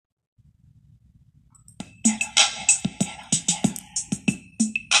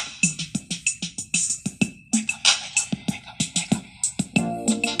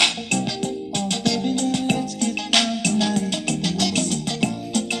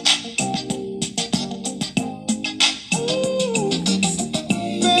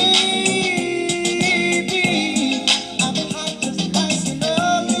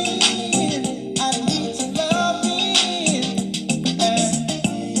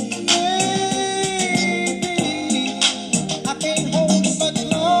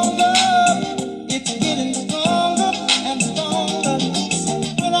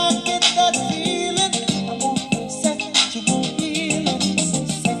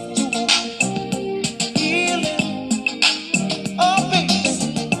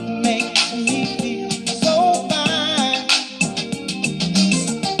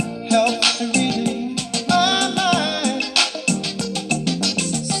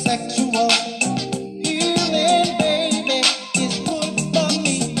sexual. Healing, baby, is good for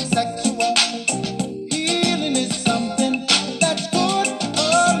me. Sexual healing is something that's good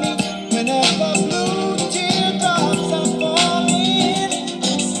for me. Whenever blue teardrops are falling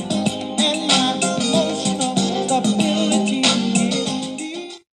and my emotional stability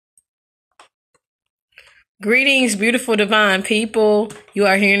is. Greetings, beautiful divine people. You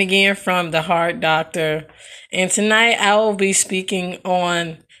are hearing again from the Heart Doctor. And tonight I will be speaking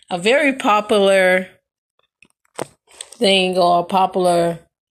on a very popular thing or popular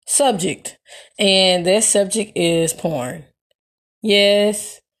subject. And that subject is porn.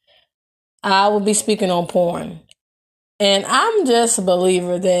 Yes, I will be speaking on porn. And I'm just a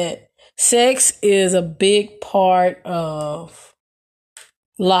believer that sex is a big part of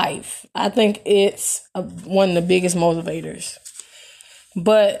life. I think it's one of the biggest motivators.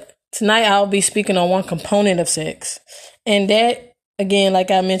 But tonight I'll be speaking on one component of sex. And that, again,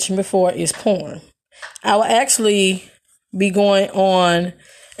 like I mentioned before, is porn. I will actually be going on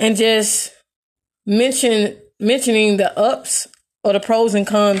and just mentioning the ups or the pros and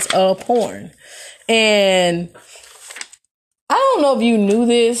cons of porn. And I don't know if you knew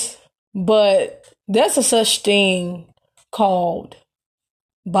this, but there's a such thing called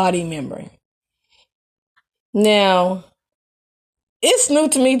body memory. Now, it's new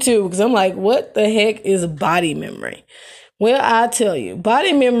to me too, because I'm like, what the heck is body memory? Well, I tell you,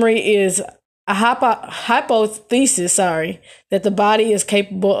 body memory is a hypothesis, that the body is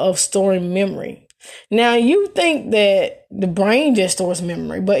capable of storing memory. Now, you think that the brain just stores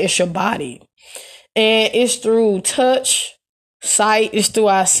memory, but it's your body. And it's through touch, sight, it's through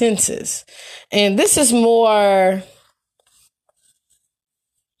our senses. And this is more...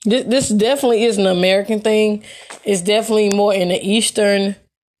 This definitely is an American thing. It's definitely more in the Eastern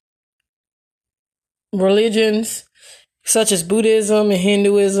religions, such as Buddhism and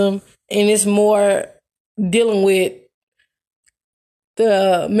Hinduism. And it's more dealing with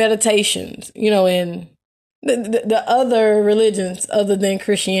the meditations, and the other religions other than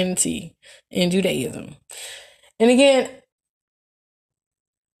Christianity and Judaism. And again,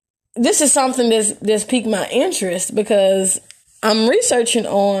 this is something that's piqued my interest because I'm researching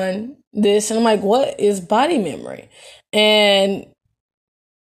on this and I'm like, what is body memory? And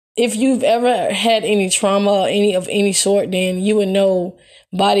if you've ever had any trauma or any sort, then you would know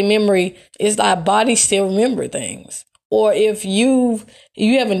body memory is like body still remember things. Or if you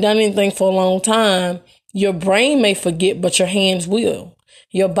haven't done anything for a long time, your brain may forget, but your hands will.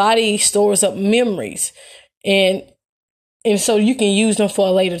 Your body stores up memories and so you can use them for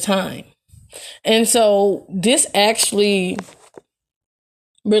a later time. And so this actually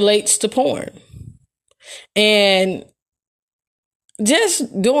relates to porn. And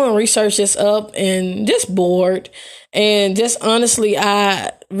just doing research just up and just bored. And just honestly,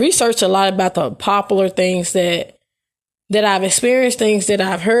 I researched a lot about the popular things that I've experienced, things that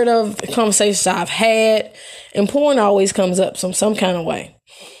I've heard of, conversations I've had, and porn always comes up some kind of way.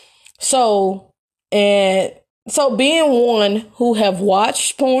 So being one who have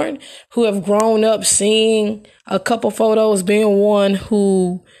watched porn, who have grown up seeing a couple photos, being one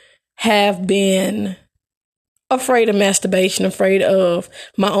who have been afraid of masturbation, afraid of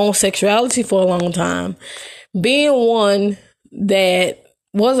my own sexuality for a long time, being one that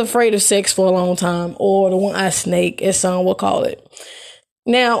was afraid of sex for a long time, or the one-eyed snake, as some will call it.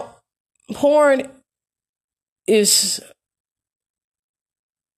 Now, porn is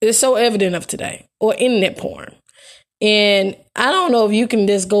so evident of today, or internet porn. And I don't know if you can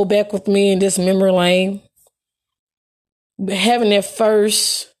just go back with me in this memory lane, having that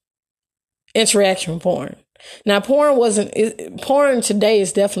first interaction with porn. Now, porn today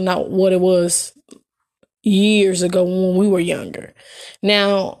is definitely not what it was years ago when we were younger.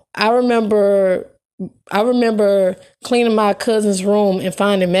 Now, I remember cleaning my cousin's room and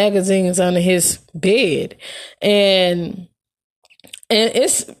finding magazines under his bed, and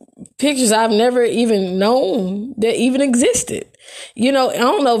it's pictures I've never even known that even existed. I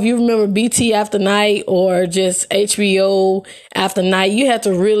don't know if you remember BT After Night or just HBO After Night. You have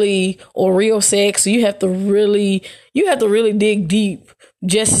to really, or Real Sex, you have to really dig deep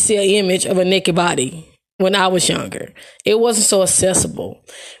just to see an image of a naked body. When I was younger, it wasn't so accessible.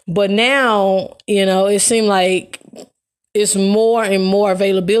 But now, it seemed like it's more and more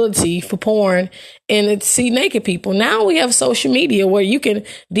availability for porn and to see naked people. Now we have social media where you can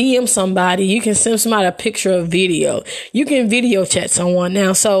DM somebody, you can send somebody a picture or video, you can video chat someone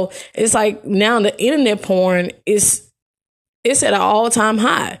now. So it's like now the internet porn it's at an all-time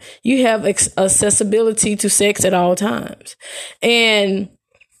high. You have accessibility to sex at all times. And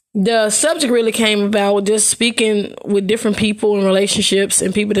the subject really came about just speaking with different people in relationships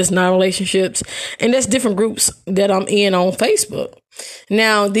and people that's not in relationships. And that's different groups that I'm in on Facebook.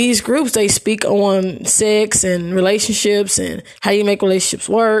 Now, these groups, they speak on sex and relationships and how you make relationships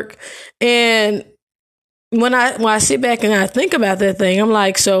work. And when I sit back and I think about that thing, I'm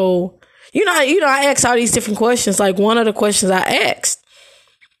like, so, I ask all these different questions. Like, one of the questions I asked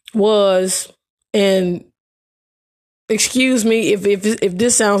was, and excuse me if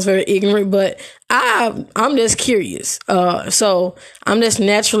this sounds very ignorant, but I'm just curious. So I'm just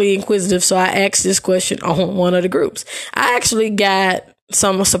naturally inquisitive. So I asked this question on one of the groups. I actually got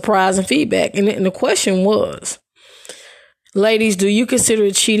some surprising feedback, and the question was, ladies, do you consider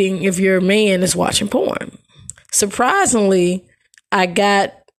it cheating if your man is watching porn? Surprisingly, I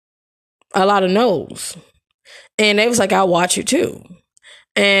got a lot of no's, and they was like, I watch it too.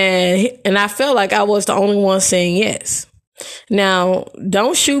 And I felt like I was the only one saying yes. Now,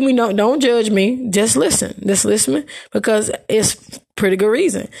 don't shoot me. Don't judge me. Just listen. Just listen, because it's pretty good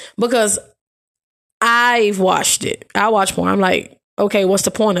reason. Because I've watched it. I watch porn. I'm like, okay, what's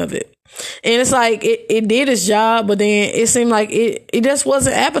the point of it? And it's like, it did its job, but then it seemed like it just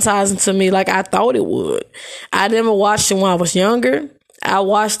wasn't appetizing to me like I thought it would. I never watched it when I was younger. I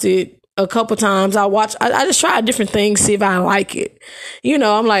watched it a couple times. I just tried different things, see if I like it.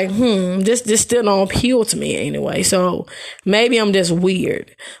 I'm like, this still don't appeal to me anyway. So maybe I'm just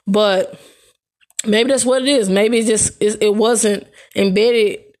weird, but maybe that's what it is. Maybe it wasn't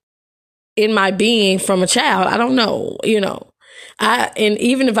embedded in my being from a child. I don't know, and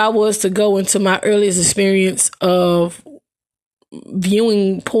even if I was to go into my earliest experience of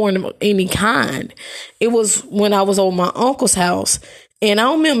viewing porn of any kind, it was when I was over my uncle's house. And I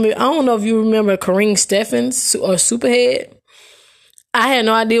don't know if you remember Kareem Steffens or Superhead. I had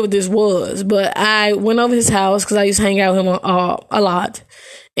no idea what this was, but I went over his house because I used to hang out with him a lot.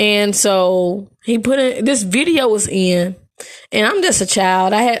 And so he put in, this video was in, and I'm just a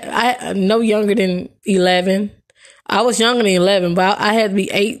child. I no younger than 11. I was younger than 11, but I had to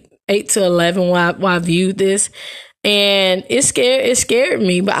be 8 to 11 while I viewed this. And it scared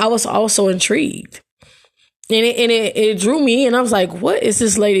me, but I was also intrigued. And it drew me in. I was like, what is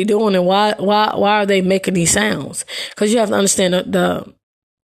this lady doing, and why are they making these sounds? Because you have to understand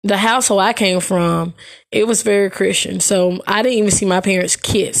the household I came from, it was very Christian. So I didn't even see my parents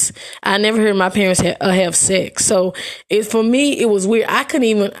kiss. I never heard my parents have sex. So for me, it was weird. I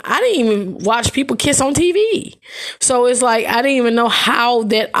didn't even watch people kiss on TV. So it's like, I didn't even know how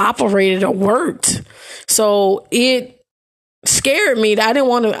that operated or worked. So it scared me that I didn't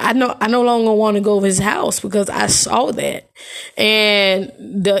want to, I no longer want to go to his house because I saw that. And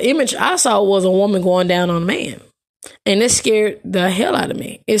the image I saw was a woman going down on a man. And it scared the hell out of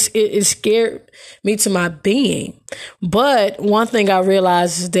me. It scared me to my being. But one thing I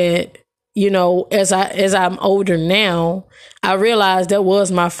realized is that, as I'm older now, I realized that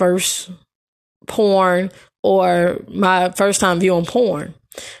was my first porn, or my first time viewing porn.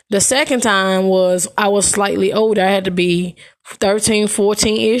 The second time was, I was slightly older. I had to be 13,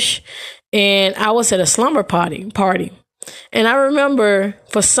 14-ish. And I was at a slumber party. And I remember,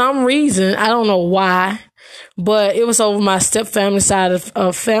 for some reason, I don't know why, but it was over my stepfamily side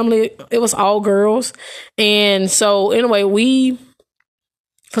of family. It was all girls. And so anyway,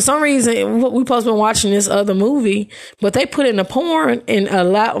 for some reason, we supposed to be watching this other movie, but they put in the porn and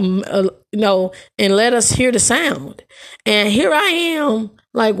and let us hear the sound. And here I am,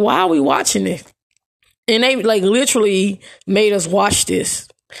 like, why are we watching this? And they literally made us watch this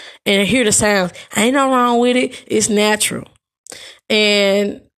and hear the sound. Ain't no wrong with it. It's natural.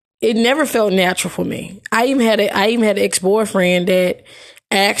 And it never felt natural for me. I even had an ex-boyfriend that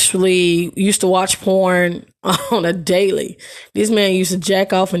actually used to watch porn on a daily. This man used to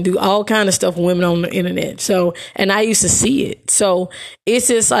jack off and do all kind of stuff with women on the internet. So, and I used to see it. So it's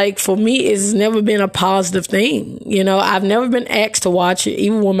just like, for me, it's never been a positive thing. I've never been asked to watch it,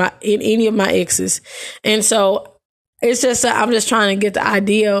 even with in any of my exes. And so it's just that I'm just trying to get the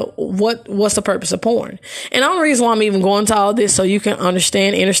idea what's the purpose of porn. And the only reason why I'm even going to all this, so you can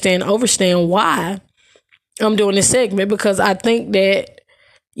understand, overstand why I'm doing this segment, because I think that,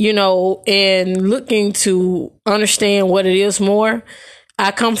 and looking to understand what it is more,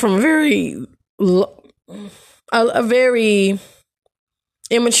 I come from a very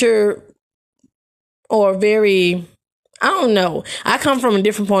immature, or very, I don't know. I come from a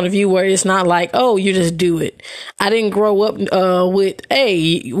different point of view where it's not like, oh, you just do it. I didn't grow up with,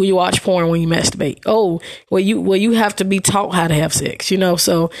 hey, will you watch porn when you masturbate? Oh, well, you have to be taught how to have sex,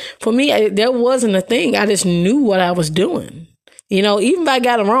 So for me, that wasn't a thing. I just knew what I was doing. You know, even if I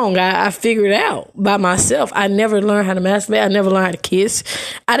got them wrong, I figured it out by myself. I never learned how to masturbate. I never learned how to kiss.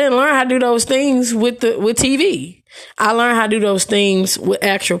 I didn't learn how to do those things with TV. I learned how to do those things with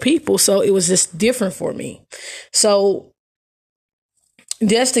actual people. So it was just different for me. So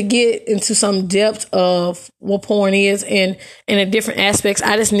just to get into some depth of what porn is and the different aspects,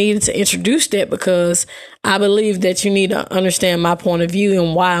 I just needed to introduce that because I believe that you need to understand my point of view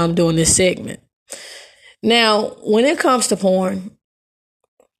and why I'm doing this segment. Now, when it comes to porn,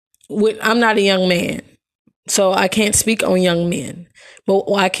 I'm not a young man, so I can't speak on young men.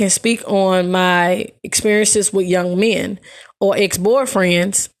 But I can speak on my experiences with young men or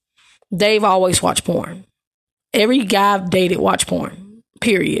ex-boyfriends. They've always watched porn. Every guy I've dated watched porn,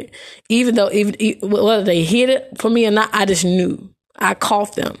 period. Even whether they hid it for me or not, I just knew. I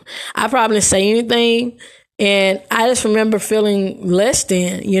caught them. I probably didn't say anything. And I just remember feeling less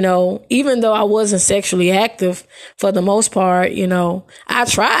than, you know, even though I wasn't sexually active for the most part, you know, I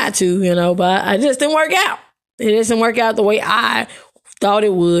tried to, you know, but I just didn't work out. It didn't work out the way I thought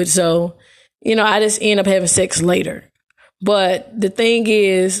it would. So, you know, I just ended up having sex later. But the thing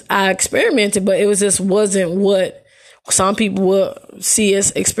is, I experimented, but wasn't what some people would see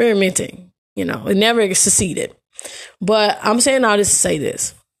as experimenting. You know, it never succeeded. But I'm saying all this to say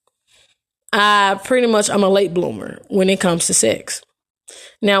this. I'm a late bloomer when it comes to sex.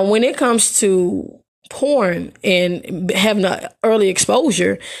 Now, when it comes to porn and having an early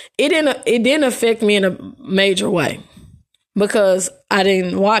exposure, it didn't affect me in a major way because I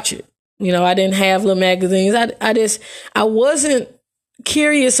didn't watch it. You know, I didn't have little magazines. I wasn't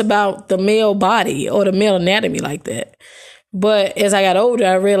curious about the male body or the male anatomy like that. But as I got older,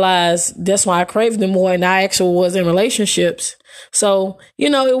 I realized that's why I craved them more, and I actually was in relationships. So, you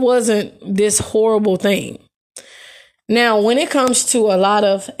know, it wasn't this horrible thing. Now, when it comes to a lot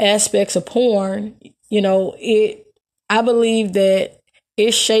of aspects of porn, you know, I believe that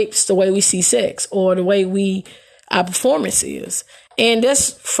it shapes the way we see sex or the way our performance is. And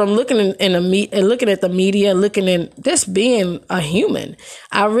that's from looking looking at the media, looking at just being a human.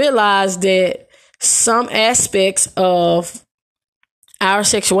 I realized that some aspects of our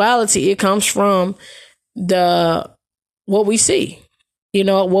sexuality, it comes from what we see, you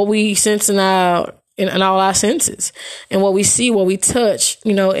know, what we sense in all our senses, and what we see, what we touch,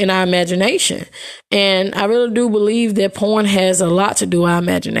 you know, in our imagination. And I really do believe that porn has a lot to do with our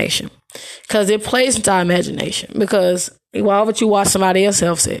imagination because it plays into our imagination. Because why would you watch somebody else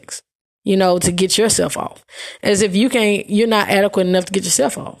have sex? You know, to get yourself off, as if you're not adequate enough to get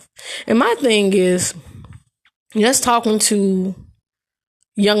yourself off. And my thing is, just talking to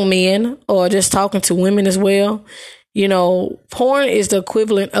young men or just talking to women as well, you know, porn is the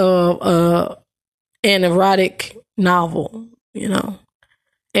equivalent of an erotic novel, you know.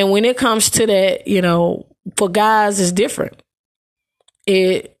 And when it comes to that, you know, for guys, it's different.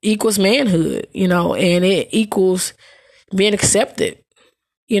 It equals manhood, you know, and it equals being accepted.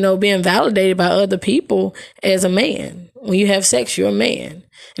 You know, being validated by other people as a man. When you have sex, you're a man.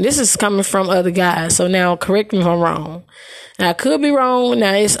 And this is coming from other guys. So now, correct me if I'm wrong. Now, I could be wrong.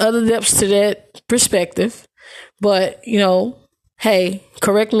 Now, it's other depths to that perspective. But, you know, hey,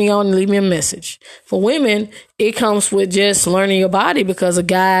 correct me on and leave me a message. For women, it comes with just learning your body because a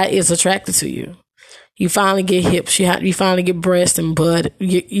guy is attracted to you. You finally get hips. You finally get breast and butt.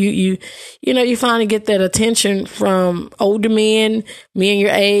 You finally get that attention from older men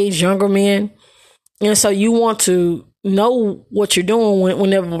your age, younger men. And so you want to know what you're doing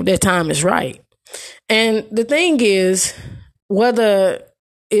whenever that time is right. And the thing is, whether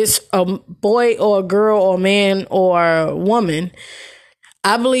it's a boy or a girl or a man or a woman,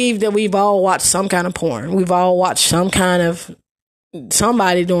 I believe that we've all watched some kind of porn. We've all watched some kind of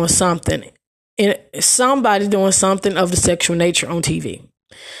somebody doing something. And somebody doing something of the sexual nature on TV.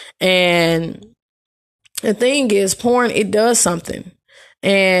 And the thing is, porn, it does something.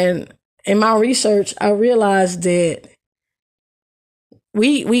 And in my research, I realized that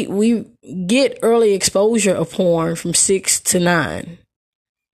we get early exposure of porn from 6 to 9.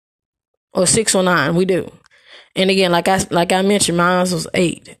 Or 6 or 9, we do. And again, like I mentioned, mine was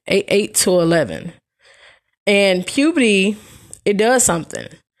 8 to 11. And puberty, it does something.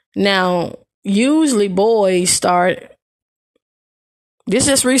 Now, usually boys start, this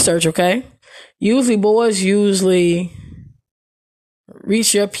is research, okay? Usually boys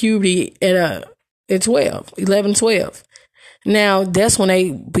reach their puberty at 11, 12. Now, that's when they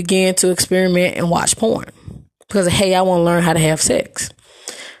begin to experiment and watch porn. Because, hey, I want to learn how to have sex.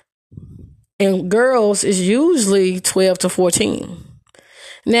 And girls is usually 12 to 14.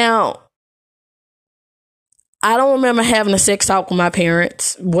 Now, I don't remember having a sex talk with my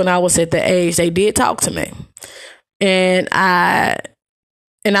parents when I was at the age. They did talk to me. And I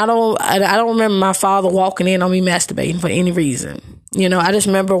don't remember my father walking in on me masturbating for any reason. You know, I just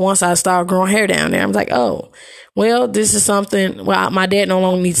remember once I started growing hair down there, I'm like, oh, well, this is something, well, my dad no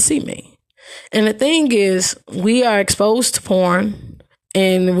longer needs to see me. And the thing is, we are exposed to porn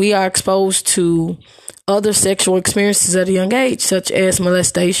and we are exposed to other sexual experiences at a young age, such as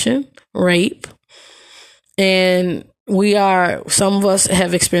molestation, rape. And some of us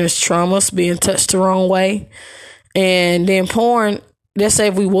have experienced traumas, being touched the wrong way. And then porn, let's say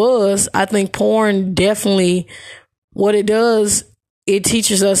if we was, I think porn definitely, what it does, it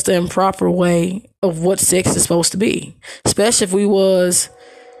teaches us the improper way of what sex is supposed to be. Especially if we was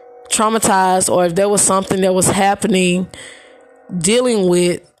traumatized or if there was something that was happening dealing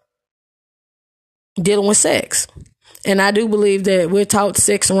with sex. And I do believe that we're taught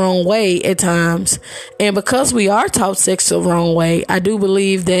sex the wrong way at times. And because we are taught sex the wrong way, I do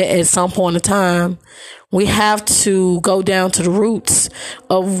believe that at some point in time, we have to go down to the roots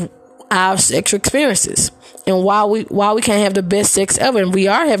of our sexual experiences and why we can't have the best sex ever. And we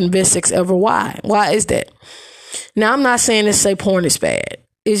are having the best sex ever. Why? Why is that? Now, I'm not saying to say porn is bad.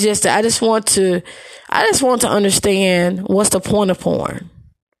 It's just that I just want to understand what's the point of porn,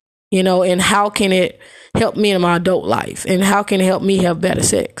 you know, and how can it help me in my adult life and how can it help me have better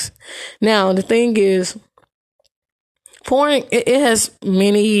sex? Now, the thing is, porn, it has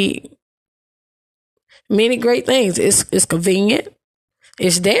many great things. It's convenient.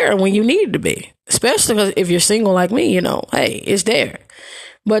 It's there when you need it to be, especially because if you're single like me, you know, hey, it's there.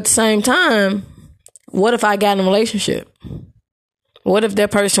 But at the same time, what if I got in a relationship? What if that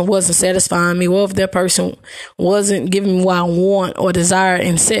person wasn't satisfying me? What if that person wasn't giving me what I want or desire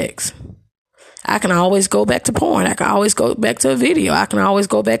in sex? I can always go back to porn. I can always go back to a video. I can always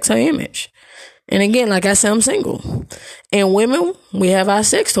go back to an image. And again, like I said, I'm single. And women, we have our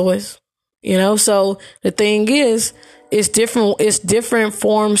sex toys. You know, so the thing is, it's different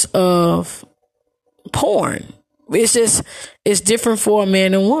forms of porn. It's different for a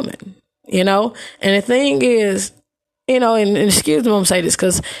man and woman, you know? And the thing is, you know, and excuse me when I say this,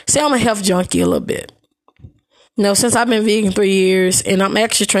 because say I'm a health junkie a little bit. You know, since I've been vegan 3 years and I'm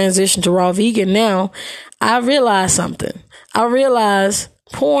actually transitioned to raw vegan now, I realized something. I realized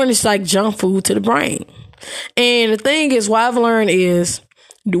porn is like junk food to the brain. And the thing is, what I've learned is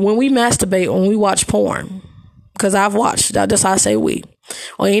when we masturbate, when we watch porn, because I've watched, that's how I say we,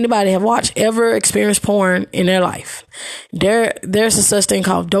 or anybody have watched, ever experienced porn in their life, there's a such thing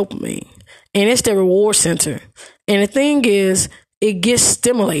called dopamine. And it's the reward center. And the thing is, it gets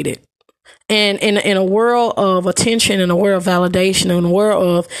stimulated. And in a world of attention, in a world of validation, in a world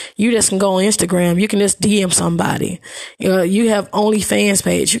of you just can go on Instagram, you can just DM somebody. You have OnlyFans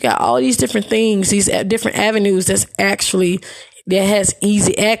page. You got all these different things, these different avenues that has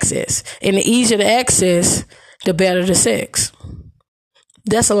easy access. And the easier the access, the better the sex.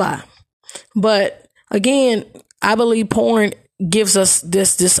 That's a lie. But again, I believe porn gives us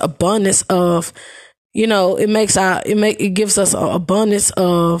this abundance of, you know, it gives us an abundance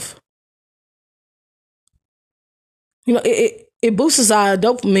of, you know, it boosts our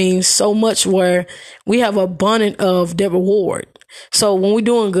dopamine so much where we have abundance of the reward. So when we're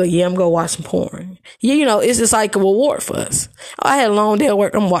doing good, I'm going to watch some porn. Yeah, you know, it's just like a reward for us. I had a long day at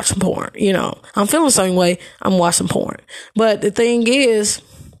work, I'm watching porn. You know, I'm feeling the same way, I'm watching porn. But the thing is,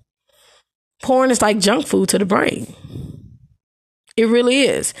 porn is like junk food to the brain. It really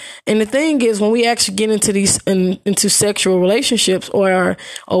is. And the thing is, when we actually get into into sexual relationships or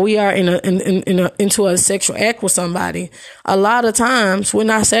we are into a sexual act with somebody, a lot of times we're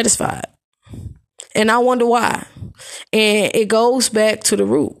not satisfied. And I wonder why. And it goes back to the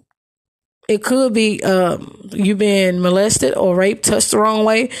root. It could be you being molested or raped, touched the wrong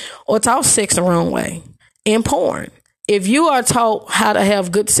way, or taught sex the wrong way in porn. If you are taught how to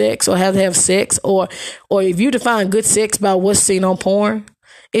have good sex or how to have sex, or if you define good sex by what's seen on porn,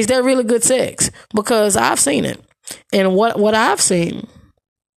 is that really good sex? Because I've seen it. And what I've seen,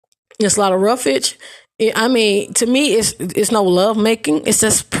 it's a lot of roughage. To me, it's no love making. It's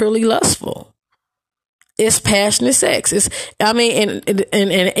just purely lustful. It's passionate sex. In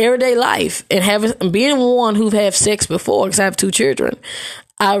everyday life and being one who've had sex before, because I have 2 children,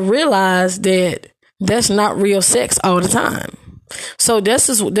 I realized that that's not real sex all the time. So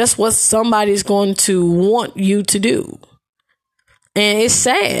that's what somebody's going to want you to do. And it's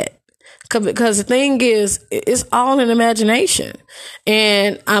sad because the thing is, it's all in imagination.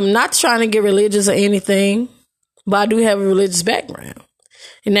 And I'm not trying to get religious or anything, but I do have a religious background.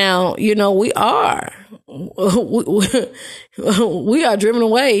 Now, you know, we are driven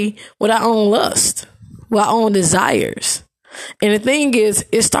away with our own lust, with our own desires. And the thing is,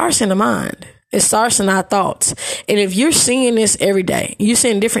 it starts in the mind. It starts in our thoughts. And if you're seeing this every day, you're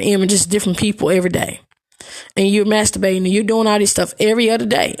seeing different images, different people every day, and you're masturbating and you're doing all this stuff every other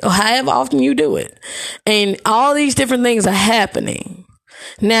day, or however often you do it, and all these different things are happening.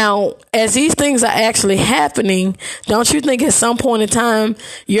 Now, as these things are actually happening, don't you think at some point in time,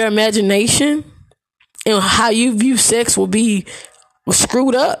 your imagination and how you view sex will be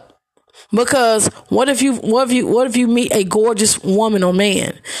screwed up? Because what if you meet a gorgeous woman or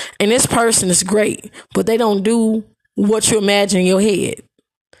man and this person is great, but they don't do what you imagine in your head?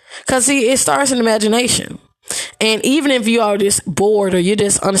 Because see, it starts in imagination. And even if you are just bored or you're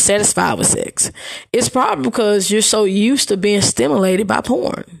just unsatisfied with sex, it's probably because you're so used to being stimulated by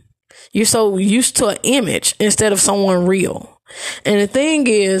porn. You're so used to an image instead of someone real. And the thing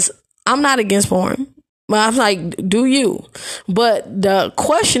is, I'm not against porn. But I'm like, do you? But the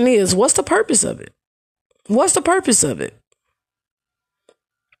question is, what's the purpose of it? What's the purpose of it?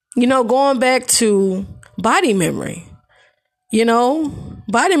 You know, going back to body memory, you know,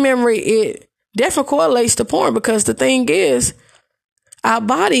 body memory, it definitely correlates to porn, because the thing is, our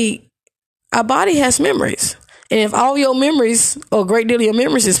body has memories. And if all your memories, or a great deal of your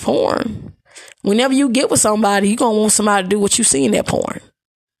memories, is porn, whenever you get with somebody, you're going to want somebody to do what you see in that porn.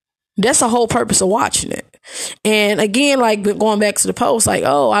 That's the whole purpose of watching it. And again, like going back to the post, like,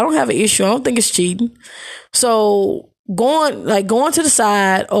 oh, I don't have an issue. I don't think it's cheating. So going to the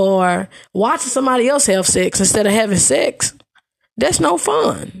side or watching somebody else have sex instead of having sex, that's no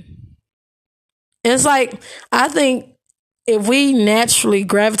fun. And it's like, I think if we naturally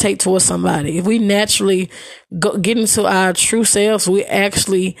gravitate towards somebody, if we naturally get into our true selves, we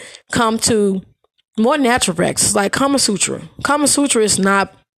actually come to more natural practices like Kama Sutra. Kama Sutra is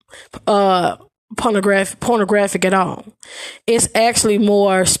not pornographic at all. It's actually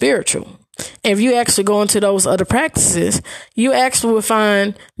more spiritual. If you actually go into those other practices, you actually will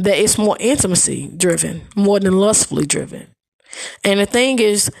find that it's more intimacy driven, more than lustfully driven. And the thing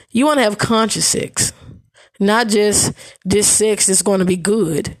is, you want to have conscious sex, not just this sex is going to be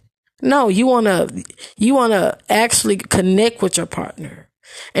good. No, you want to actually connect with your partner.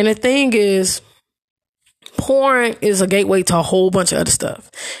 And the thing is, porn is a gateway to a whole bunch of other stuff.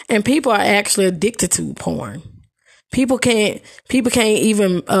 And people are actually addicted to porn. People can't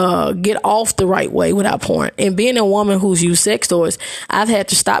even get off the right way without porn. And being a woman who's used sex toys, I've had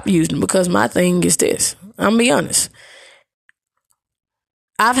to stop using them, because my thing is this. I'm gonna be honest.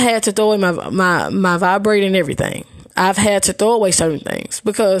 I've had to throw away my vibrator and everything. I've had to throw away certain things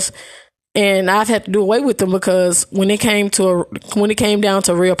and I've had to do away with them, because when it came down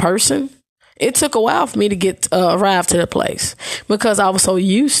to a real person, it took a while for me to arrive to the place, because I was so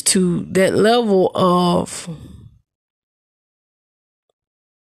used to that level of,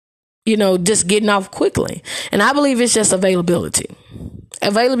 you know, just getting off quickly. And I believe it's just availability.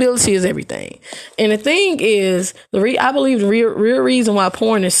 Availability is everything. And the thing is, I believe the real reason why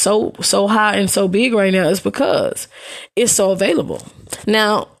porn is so high and so big right now is because it's so available.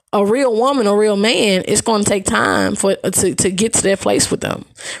 Now, a real woman, a real man, it's going to take time to get to that place with them.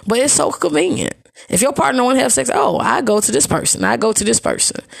 But it's so convenient. If your partner want to have sex, I go to this person. I go to this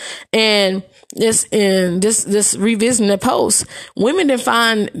person. And this revisiting the post, women didn't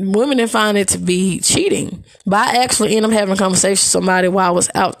find it to be cheating. But I actually ended up having a conversation with somebody while I was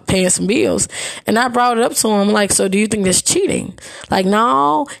out paying some bills. And I brought it up to him, like, so do you think that's cheating? Like,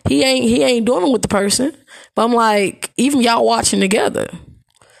 no, he ain't doing it with the person. But I'm like, even y'all watching together,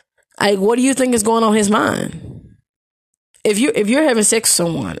 like, what do you think is going on in his mind? If you're having sex with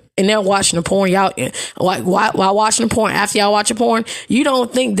someone and they're watching the porn, y'all like while watching the porn, after y'all watch the porn, you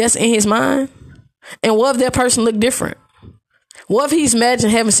don't think that's in his mind? And what if that person look different? What if he's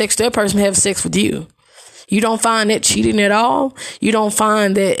imagining having sex with that person, having sex with you? You don't find that cheating at all? You don't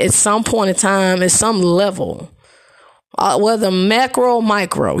find that at some point in time, at some level, whether macro or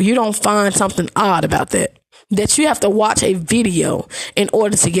micro, you don't find something odd about that you have to watch a video in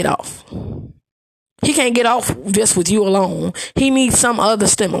order to get off? He can't get off just with you alone. He needs some other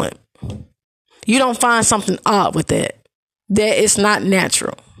stimulant. You don't find something odd with that it's not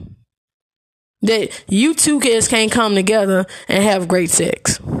natural. That you two kids can't come together and have great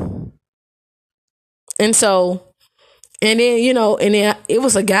sex. And so, and then, you know, and then it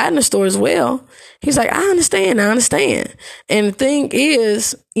was a guy in the store as well. He's like, I understand. And the thing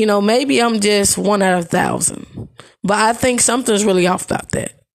is, you know, maybe I'm just 1 out of 1,000, but I think something's really off about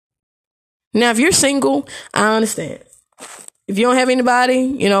that. Now, if you're single, I understand. If you don't have anybody,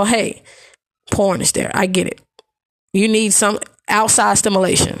 you know, hey, porn is there. I get it. You need some outside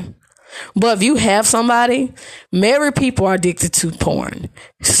stimulation. But if you have somebody, married people are addicted to porn.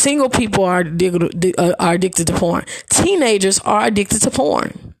 Single people are addicted to porn. Teenagers are addicted to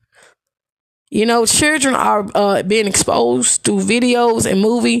porn. You know, children are being exposed through videos and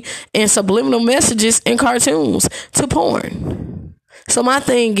movie and subliminal messages and cartoons to porn. So my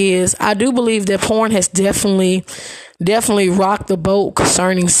thing is, I do believe that porn has definitely rocked the boat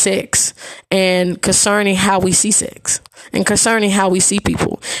concerning sex and concerning how we see sex and concerning how we see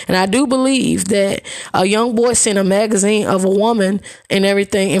people. And I do believe that a young boy seeing a magazine of a woman and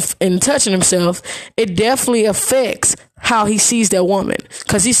everything and touching himself, it definitely affects how he sees that woman,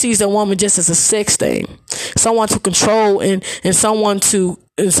 because he sees that woman just as a sex thing, someone to control and someone to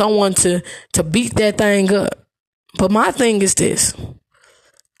beat that thing up. But my thing is this: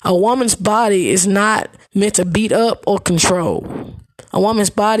 a woman's body is not meant to beat up or control. A woman's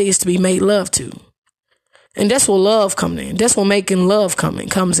body is to be made love to, and that's where love comes in. That's where making love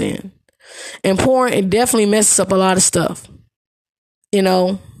comes in. And porn, it definitely messes up a lot of stuff, you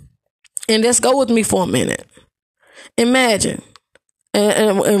know. And let's go with me for a minute. Imagine,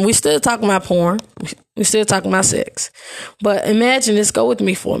 and we still talking about porn, we still talking about sex, but imagine, let's go with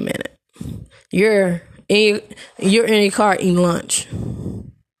me for a minute. You're in your car eating lunch.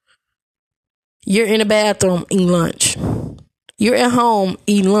 You're in the bathroom eating lunch. You're at home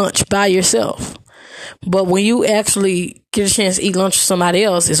eating lunch by yourself. But when you actually get a chance to eat lunch with somebody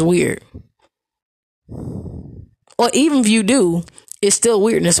else, it's weird. Or even if you do, it's still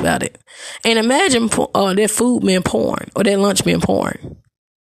weirdness about it. And imagine that food being porn or that lunch being porn.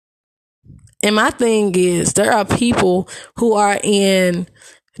 And my thing is, there are people who are in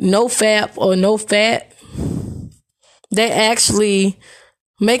no fap or no fat. They actually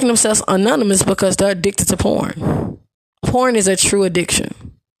making themselves anonymous because they're addicted to porn. Porn is a true addiction.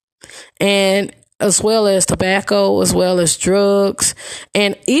 And as well as tobacco, as well as drugs.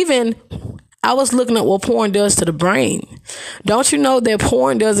 And even, I was looking at what porn does to the brain. Don't you know that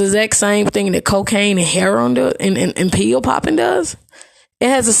porn does the exact same thing that cocaine and heroin do, and pill popping does? It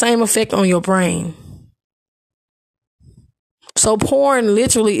has the same effect on your brain. So porn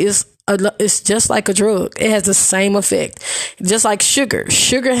literally is it's just like a drug. It has the same effect. Just like sugar.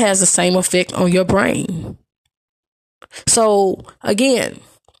 Sugar has the same effect on your brain. So again,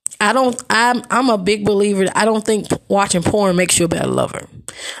 I'm a big believer. I don't think watching porn makes you a better lover.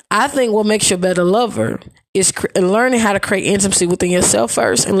 I think what makes you a better lover is learning how to create intimacy within yourself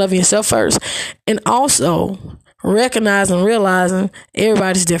first and loving yourself first. And also recognizing and realizing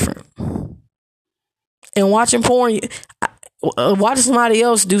everybody's different. And watching porn, watching somebody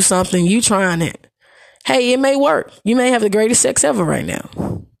else do something, you trying it. Hey, it may work. You may have the greatest sex ever right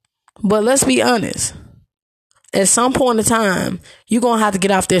now. But let's be honest. At some point in time, you're going to have to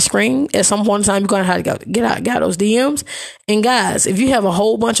get off that screen. At some point in time, you're going to have to get out those DMs. And guys, if you have a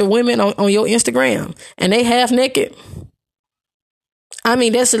whole bunch of women on your Instagram and they half naked, I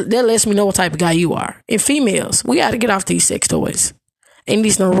mean, that lets me know what type of guy you are. And females, we got to get off these sex toys and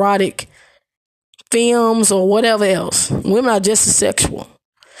these neurotic films or whatever else. Women are just as sexual.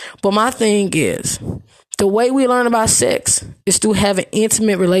 But my thing is, the way we learn about sex is through having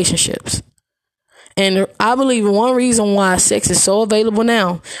intimate relationships. And I believe one reason why sex is so available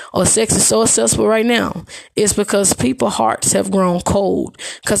now, or sex is so accessible right now, is because people's hearts have grown cold.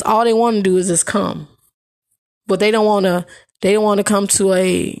 Because all they want to do is just come. But they don't want to come to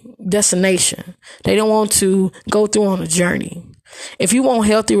a destination. They don't want to go through on a journey. If you want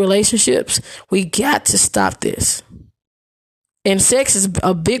healthy relationships, we got to stop this. And sex is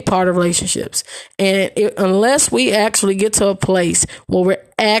a big part of relationships. And unless we actually get to a place where we're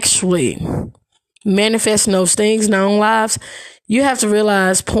actually manifesting those things in our own lives, you have to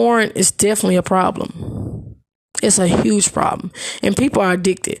realize porn is definitely a problem. It's a huge problem. And people are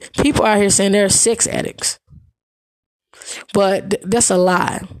addicted. People out here saying they're sex addicts. But that's a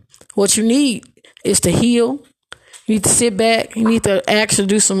lie. What you need is to heal. You need to sit back. You need to actually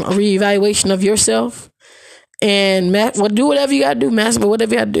do some reevaluation of yourself. And do whatever you got to do. Masturbate,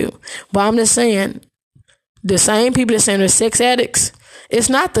 whatever you got to do. But I'm just saying, the same people that saying they're sex addicts, it's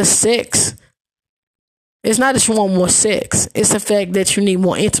not the sex. It's not that you want more sex. It's the fact that you need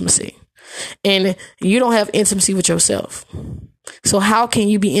more intimacy. And you don't have intimacy with yourself. So how can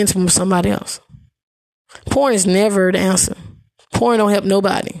you be intimate with somebody else? Porn is never the answer. Porn don't help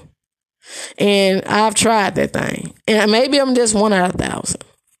nobody. And I've tried that thing. And maybe I'm just 1 out of 1,000.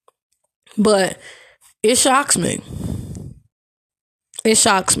 But it shocks me. It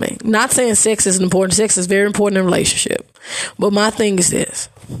shocks me. Not saying sex isn't important. Sex is very important in a relationship. But my thing is this.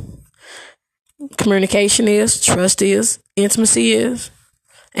 Communication is, trust is, intimacy is,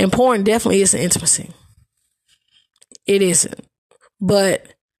 and porn definitely isn't intimacy. It isn't. But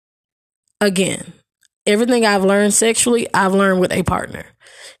again, everything I've learned sexually, I've learned with a partner.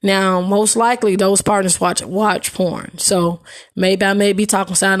 Now, most likely those partners watch porn. So maybe I may be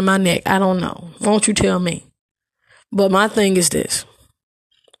talking side of my neck. I don't know. Won't you tell me? But my thing is this.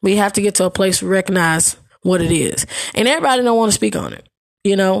 We have to get to a place where we recognize what it is. And everybody don't want to speak on it,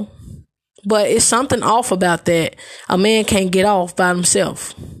 you know? But it's something off about that. A man can't get off by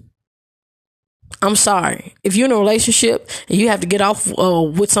himself. I'm sorry. If you're in a relationship and you have to get off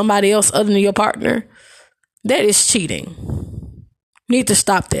with somebody else other than your partner, that is cheating. You need to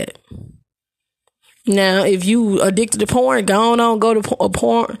stop that. Now, if you addicted to porn, go to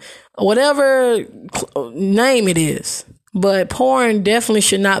porn, whatever name it is. But porn definitely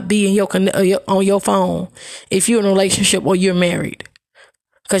should not be on your phone if you're in a relationship or you're married.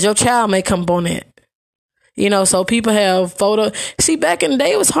 Because your child may come up on that. You know, so people have photo. See, back in the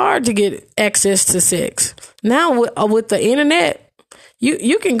day, it was hard to get access to sex. Now, with the internet,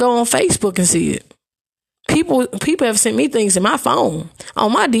 you can go on Facebook and see it. People have sent me things in my phone,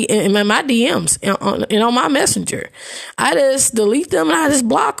 on my DMs, and on my messenger. I just delete them and I just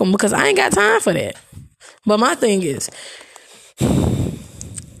block them because I ain't got time for that. But my thing is,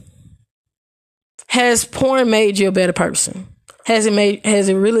 has porn made you a better person? Has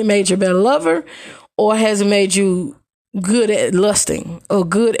it really made you a better lover? Or has it made you good at lusting or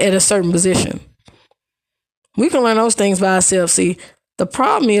good at a certain position? We can learn those things by ourselves. See, the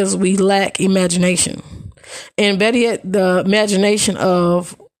problem is we lack imagination. And better yet, the imagination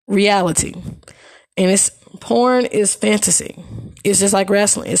of reality. And porn is fantasy. It's just like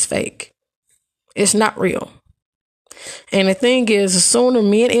wrestling. It's fake. It's not real. And the thing is, the sooner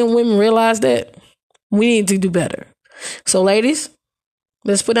men and women realize that, we need to do better. So ladies,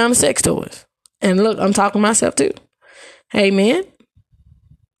 let's put down the sex toys. And look, I'm talking to myself too. Hey, men,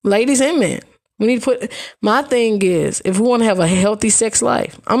 ladies and men, we need to my thing is, if we want to have a healthy sex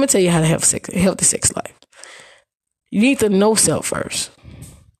life, I'm going to tell you how to have a healthy sex life. You need to know self first.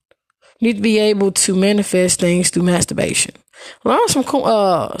 You need to be able to manifest things through masturbation. Learn I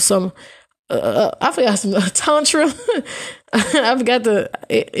forgot some tantra. I forgot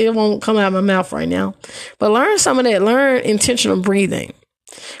it won't come out of my mouth right now. But learn some of that. Learn intentional breathing.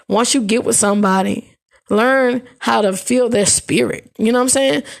 Once you get with somebody, learn how to feel their spirit. You know what I'm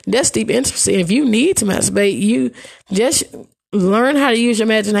saying? That's deep intimacy. If you need to masturbate, you just learn how to use your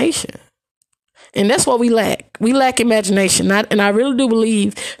imagination. And that's what we lack. We lack imagination. And I really do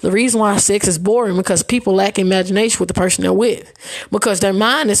believe the reason why sex is boring because people lack imagination with the person they're with. Because their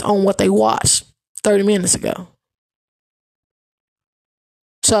mind is on what they watched 30 minutes ago.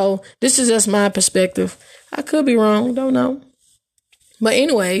 So this is just my perspective. I could be wrong. Don't know. But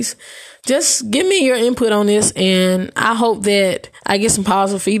anyways, just give me your input on this, and I hope that I get some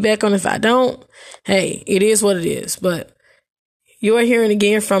positive feedback on it. If I don't, hey, it is what it is. But you are hearing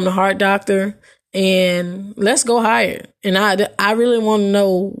again from the Heart Doctor, and let's go higher. And I really want to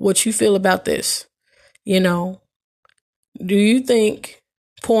know what you feel about this. You know, do you think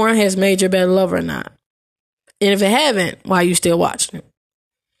porn has made you a better lover or not? And if it haven't, why are you still watching it?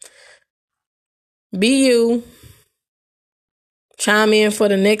 Be you. Chime in for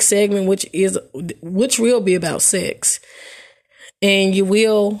the next segment, which will be about sex. And I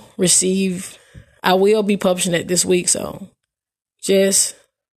will be publishing it this week. So just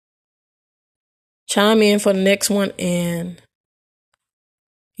chime in for the next one. And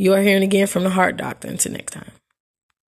you're hearing again from the Heart Doctor. Until next time.